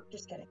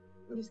 just kidding.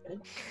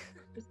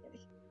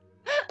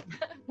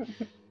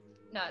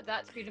 No,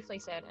 that's beautifully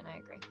said, and I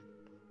agree.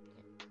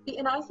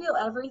 And I feel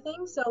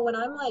everything. So when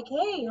I'm like,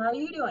 hey, how are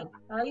you doing?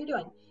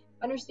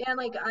 Understand,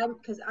 like,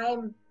 because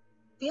I'm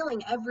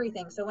feeling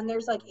everything. So when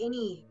there's like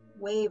any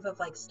wave of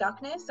like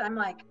stuckness, I'm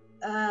like,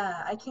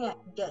 I can't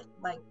get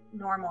like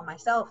normal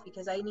myself,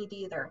 because I need to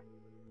either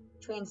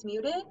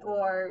transmute it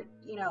or,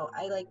 you know,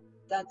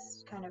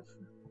 that's kind of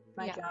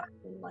my job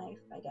in life,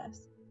 I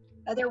guess.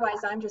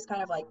 Otherwise, I'm just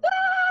kind of like,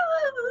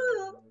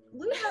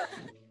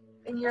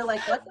 and you're like,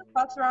 what the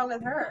fuck's wrong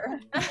with her?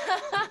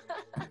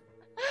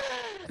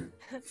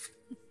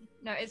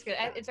 No, it's good.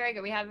 It's very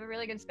good. We have a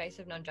really good space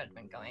of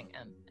non-judgment going.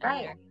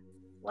 Right.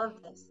 Love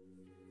this.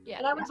 Yeah.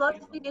 And I would love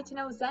to get to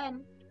know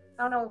Zen.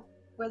 I don't know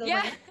where they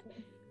went.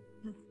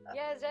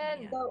 Yeah,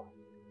 Zen. So,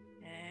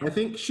 I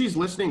think she's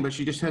listening, but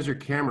she just has her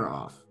camera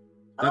off.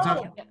 That's Oh.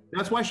 how.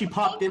 That's why she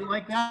popped in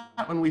like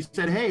that when we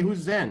said, "Hey, who's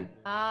Zen?"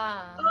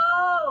 Ah.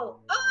 Oh,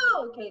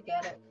 okay,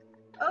 get it.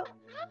 Oh,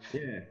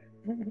 Yeah.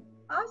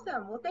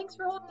 awesome. Well, thanks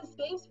for holding the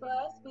space for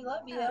us. We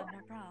love you. Yeah,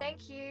 no problem.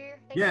 Thank you.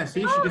 Thank Yeah. you.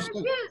 See, Oh, she there just. she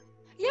is.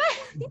 Yeah.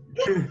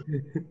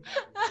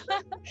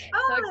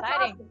 Oh, So that's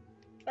exciting. awesome.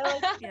 I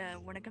like, Yeah,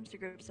 when it comes to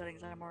group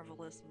settings, I'm more of a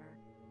listener.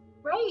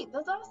 right,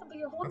 that's awesome, but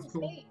you're holding That's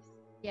cool. space.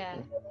 Yeah.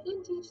 We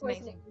didn't teach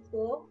listening Amazing. in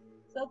school,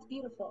 so that's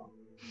beautiful.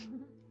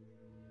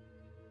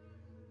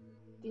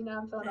 Do you know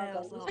I'm feeling Yeah, all it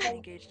also good? helps me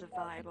engage the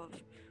vibe of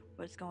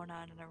what's going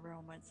on in a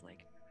room. It's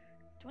like,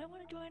 do I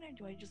want to join or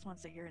do I just want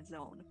to sit here and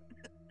zone?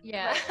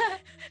 Yeah.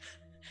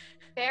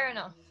 Fair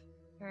enough.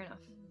 Fair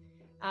enough.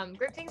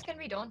 Group things can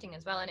be daunting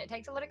as well, and it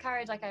takes a lot of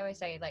courage. Like I always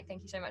say, like,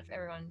 thank you so much for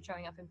everyone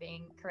showing up and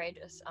being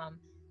courageous.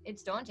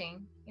 It's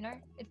daunting, you know.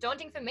 It's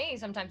daunting for me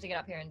sometimes to get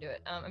up here and do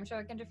it. I'm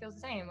sure Kendra feels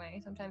the same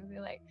way. Sometimes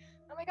we're like,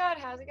 oh my god,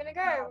 how's it gonna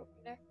go?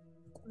 You know?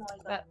 I'm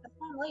always like, that's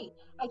why I'm late.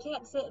 I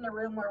can't sit in a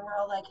room where we're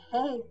all like,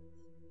 hey,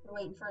 we're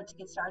waiting for it to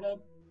get started.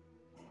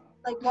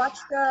 Like, watch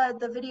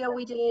the video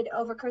we did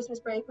over Christmas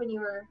break when you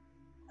were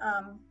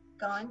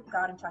gone.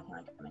 God, I'm talking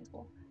like I'm in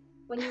school.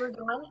 When you were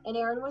gone and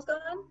Aaron was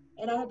gone,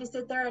 and I had to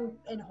sit there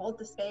and hold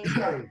the space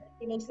while I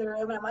came into the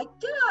room, and I'm like,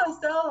 yeah,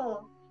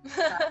 so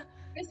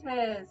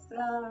Christmas.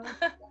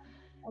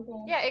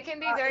 Okay. Yeah, it can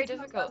be very it's the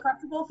most difficult.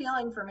 uncomfortable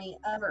feeling for me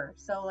ever.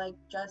 So like,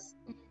 just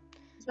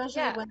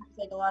especially when there's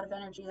like a lot of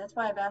energy. That's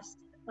why I've asked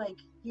like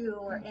you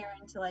or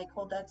Aaron to like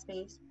hold that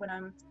space when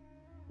I'm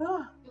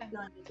feeling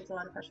like it's a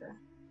lot of pressure.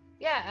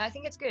 Yeah, I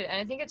think it's good, and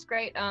I think it's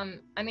great. I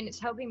mean, it's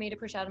helping me to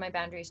push out of my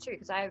boundaries too,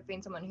 because I have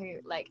been someone who,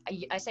 like,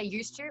 I say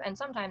used to, and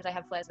sometimes I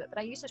have flares of it, but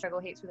I used to struggle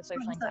heaps with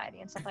social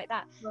anxiety and stuff like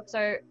that.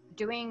 So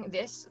doing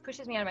this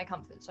pushes me out of my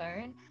comfort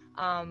zone.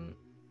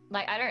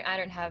 Like, I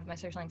don't have my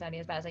social anxiety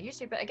as bad as I used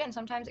to, but again,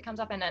 sometimes it comes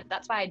up, and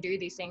that's why I do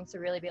these things, to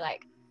really be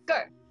like,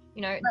 go,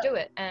 you know, do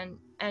it and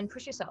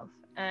push yourself.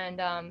 And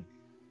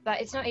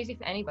but it's not easy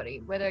for anybody,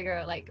 whether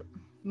you're like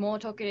more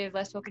talkative,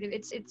 less talkative.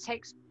 It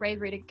takes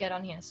bravery to get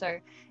on here, so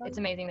it's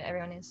amazing that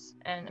everyone is,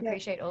 and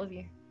appreciate all of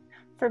you.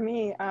 For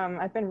me,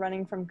 I've been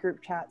running from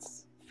group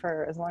chats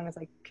for as long as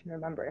I can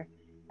remember,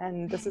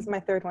 and this is my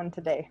third one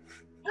today.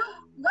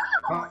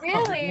 Wow!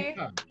 Really?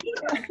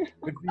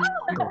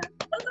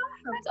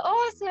 That's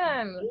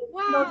awesome!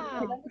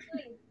 Wow!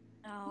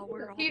 No,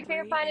 Do you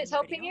find it's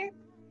helping you?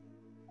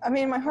 I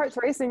mean, my heart's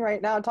racing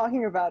right now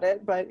talking about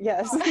it, but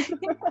yes.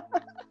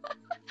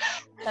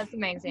 That's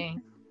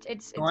amazing.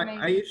 It's So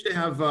amazing. I used to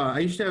have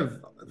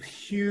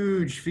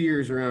huge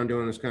fears around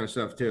doing this kind of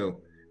stuff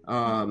too.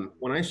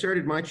 When I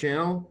started my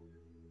channel,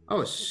 I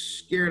was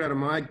scared out of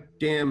my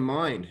damn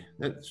mind.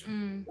 That's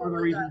one of the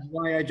reasons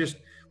why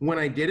when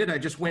I did it, I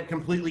just went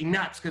completely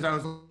nuts, because I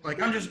was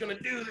like, I'm just gonna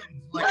do this.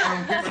 Like, I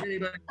don't care what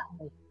anybody,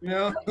 you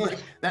know, like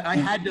that. I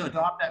had to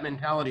adopt that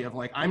mentality of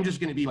like, I'm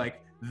just gonna be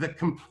like the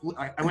complete.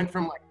 I went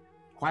from like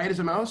quiet as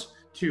a mouse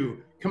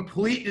to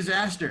complete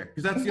disaster,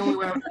 because that's the only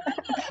way.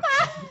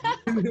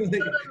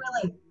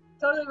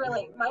 Totally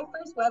relate. My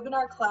first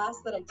webinar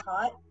class that I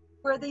taught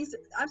were these.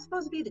 I'm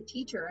supposed to be the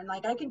teacher, and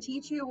like I can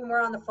teach you when we're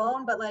on the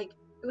phone, but like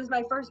it was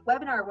my first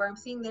webinar where I'm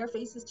seeing their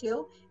faces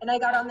too, and I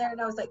got on there and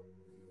I was like,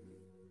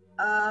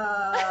 it's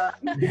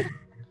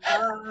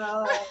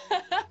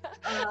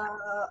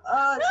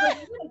like,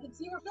 I can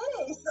see your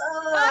face.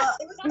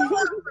 It was so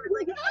awkward.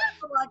 Like, I had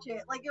to watch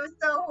it. Like, it was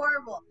so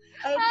horrible.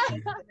 I had to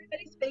take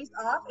everybody's face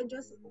off and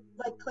just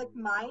like click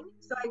mine,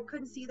 so I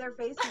couldn't see their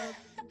face and it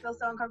made me feel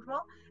so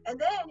uncomfortable. And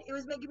then it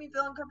was making me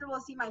feel uncomfortable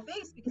to see my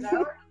face, because I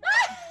already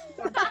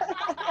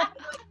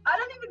I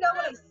don't even know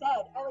what I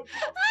said. I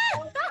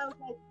was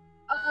like,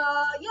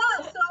 yeah,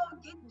 so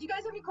do you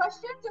guys have any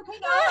questions? Okay,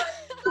 no,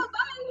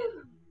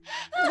 bye.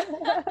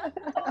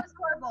 It was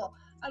horrible.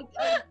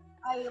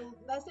 I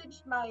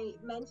messaged my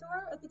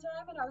mentor at the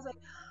time, and I was like,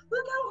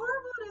 look how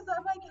horrible it is.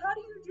 I'm like, how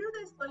do you do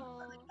this like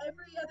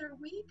every other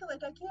week?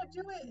 Like, I can't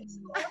do it. It's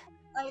so awful.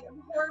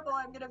 I'm horrible.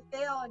 I'm gonna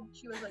fail. And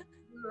she was like,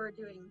 we were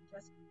doing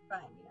just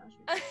fine, you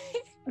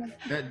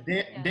know.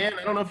 Dan,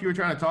 I don't know if you were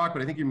trying to talk,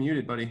 but I think you're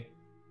muted, buddy.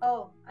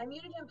 Oh, I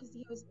muted him because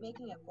he was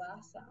making a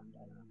glass sound.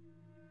 I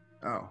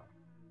don't know.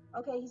 Oh.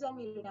 Okay, he's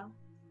unmuted now.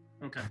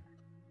 Okay.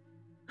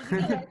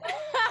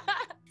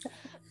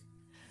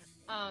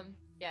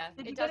 Yeah.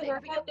 Did you get a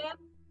haircut, Dan?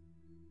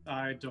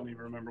 I don't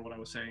even remember what I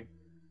was saying.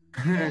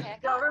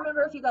 Don't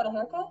remember if you got a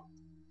haircut?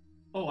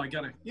 Oh, I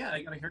got a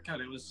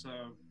haircut. It was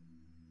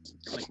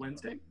like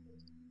Wednesday.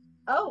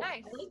 Oh,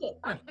 nice. I like it.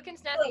 Yeah. Looking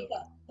I snazzy. like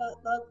that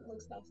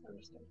looks nice.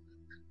 Understood.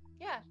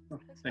 Yeah.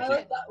 I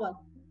like that one.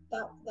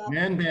 That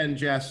Man band,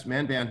 Jess.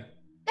 Man band.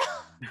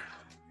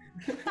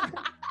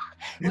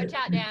 Watch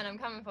out, Dan. I'm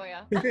coming for you.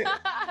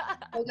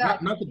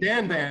 Not the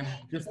Dan band,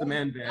 just the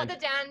man band. Not the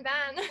Dan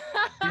band.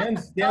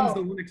 Dan's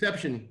the one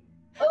exception.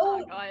 Oh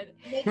my god.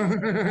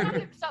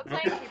 Stop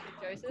playing stupid,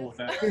 Joseph. Cool with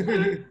that.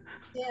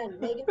 Dan,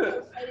 Megan's so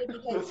excited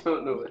because I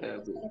don't know what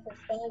happened. her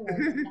spelling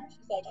words, and now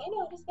she's like, I know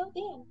how to spell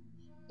Dan.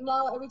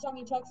 Now every time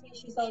you text me,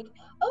 she's like,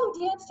 oh,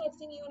 Dan's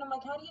texting you, and I'm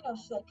like, how do you know?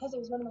 She's like, because it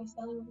was one of my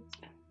spelling words.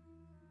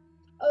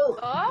 Oh.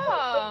 Oh.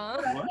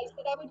 I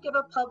said I would give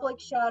a public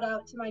shout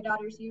out to my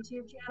daughter's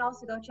YouTube channel,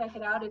 so go check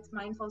it out. It's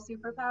Mindful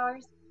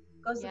Superpowers.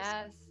 Go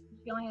subscribe. Yes.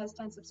 She only has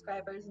 10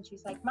 subscribers, and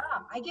she's like,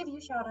 Mom, I give you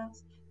shout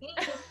outs. You need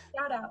to give me a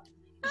shout out.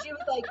 And she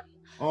was like,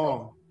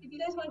 Oh. if you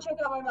guys want to check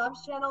out my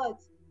mom's channel,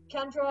 it's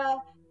Kendra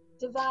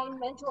Divine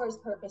Mentors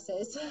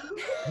Purposes.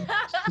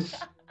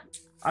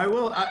 I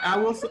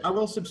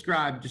will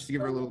subscribe just to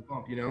give her a little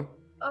bump, you know.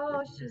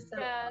 Oh, she's so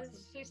Yeah, awesome.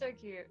 she's so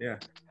cute. Yeah.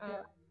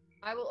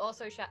 I will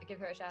also give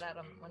her a shout out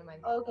on one of my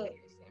Okay.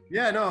 videos soon.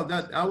 Yeah, no,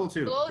 that I will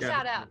too. We'll all Yeah.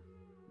 shout out.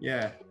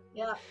 Yeah.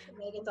 Yeah,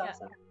 Megan's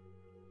awesome.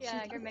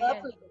 Yeah, She go does Megan.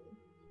 everything.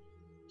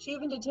 She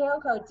even did tarot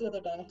cards the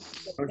other day.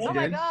 Oh, she Oh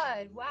my did?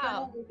 god!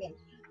 Wow. Everything.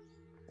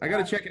 I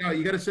gotta check it out.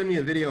 You gotta send me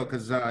a video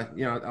because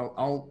you know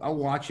I'll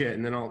watch it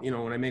and then I'll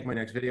when I make my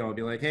next video I'll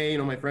be like, hey,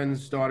 my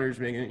friend's daughter's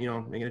making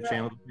a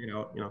channel,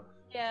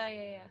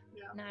 Yeah.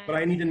 Nice. But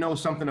I need to know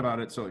something about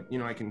it so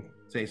I can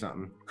say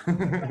something.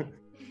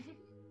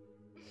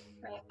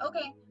 Right.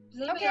 Okay.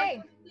 Does anybody else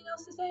have anything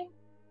else to say?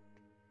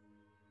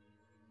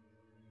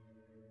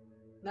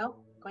 No?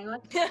 Going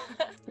on?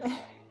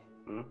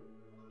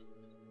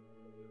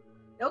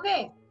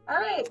 Okay. All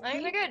right. I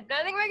think we're good.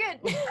 I think we're good.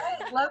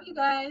 All right. Love you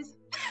guys.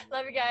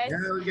 Love you guys. Yeah,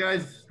 you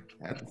guys.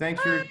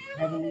 Thanks for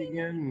having me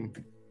again.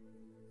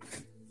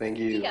 Thank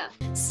you. Yeah.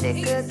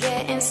 Sick of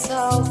getting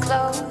so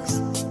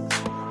close.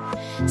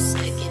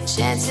 Second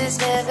chances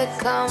never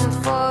come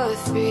for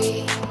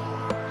free.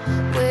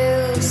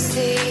 We'll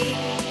see.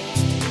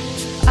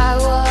 I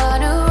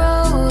wanna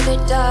roll the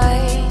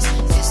dice,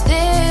 'cause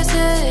there's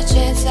a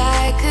chance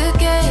I could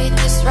get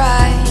this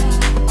right.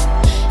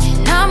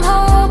 And I'm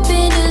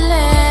hoping to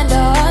land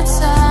on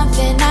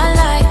something I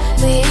like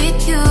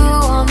with you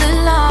on the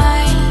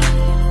line.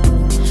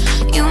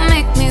 You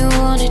make me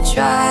wanna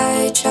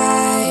try,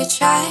 try,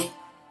 try.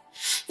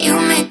 You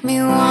make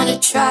me wanna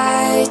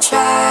try,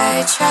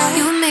 try, try.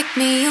 You make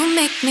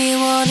me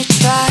wanna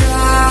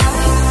try.